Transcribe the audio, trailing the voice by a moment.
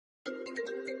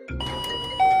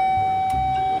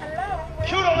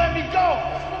You don't let me go.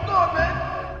 What's going on,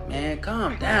 man? Man,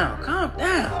 calm down, calm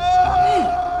down. Man,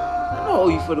 I don't owe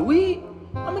you for the weed.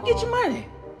 I'm gonna get your money.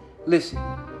 Listen,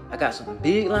 I got something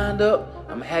big lined up.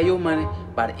 I'm gonna have your money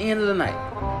by the end of the night.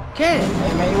 Cash.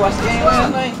 Hey man, you watched the game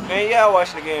last night? Man, yeah, I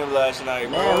watched the game last night,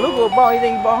 bro. Man, look what ball. You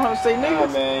think ball him to say niggas?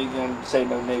 Nah, man, you gonna say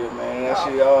no nigga, man. That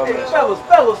shit all Hey, messed fellas,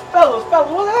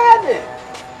 what's happening?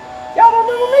 Y'all don't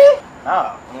remember me?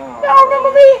 Nah. Y'all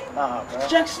remember me? Nah, bro.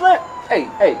 Jack Slip. Hey,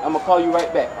 I'm gonna call you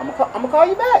right back. I'm gonna call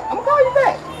you back.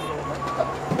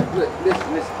 Look,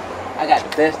 listen. I got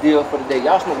the best deal for the day.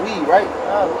 Y'all smoke weed, right?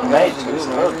 Major, you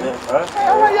smoke that, bro. Hey,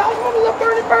 all right, y'all smoke a little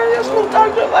burn. Snoop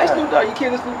Dogg just like Snoop Dogg. You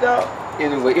kidding Snoop Dogg?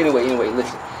 Anyway,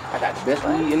 listen. I got the best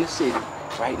weed in the city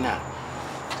right now.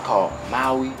 It's called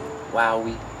Maui,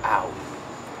 Wowie, Ouwie.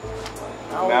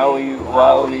 Maui,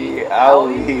 Wowie,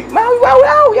 Ouwie. Maui, Wowie,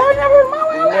 Ouwie. Y'all never heard of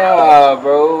Maui, Wowie? Nah,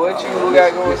 bro. What you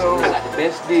got going on? I got the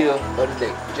best deal of the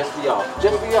day. Just for y'all.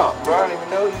 Bro, I don't even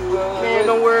know you. Man,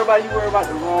 don't worry about it. You worry about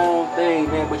the wrong thing,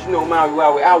 man. But you know Maui,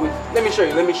 Wowie, Ouwie. Let me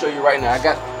show you right now. I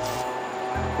got.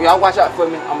 Y'all watch out for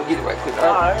me. I'm gonna get it right quick.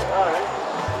 All right.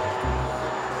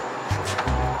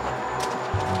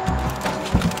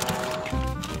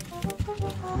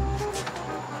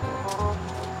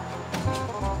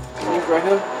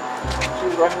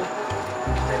 She's right here.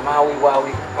 Say Maui,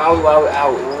 Wowie, Ouwie.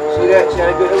 See that? See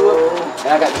how good it look?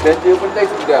 And I got the best deal for the day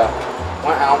for you guys.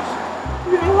 1 ounce.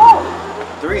 You ain't lost.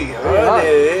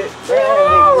 300.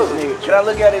 $300. Can I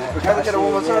look at it? Can I look at it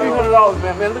one more time? $300,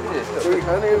 man. Look at this.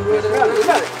 300. Look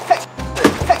at it.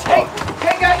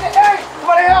 Hey, guys, hey!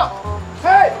 Somebody help!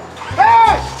 Hey!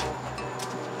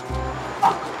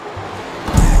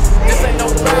 This ain't no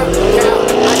rap,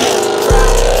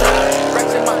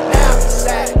 racks in my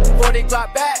knapsack, 40 Glock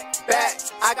back.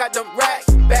 I got them racks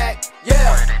back.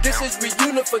 Yeah, this is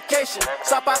reunification.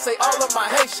 Stop, I say all of my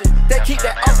Haitian. They keep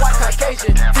that off-white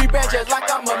Caucasian. Free band just like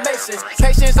I'm a Mason.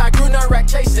 Patience, I grew no rack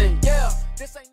chasing. Yeah, this ain't.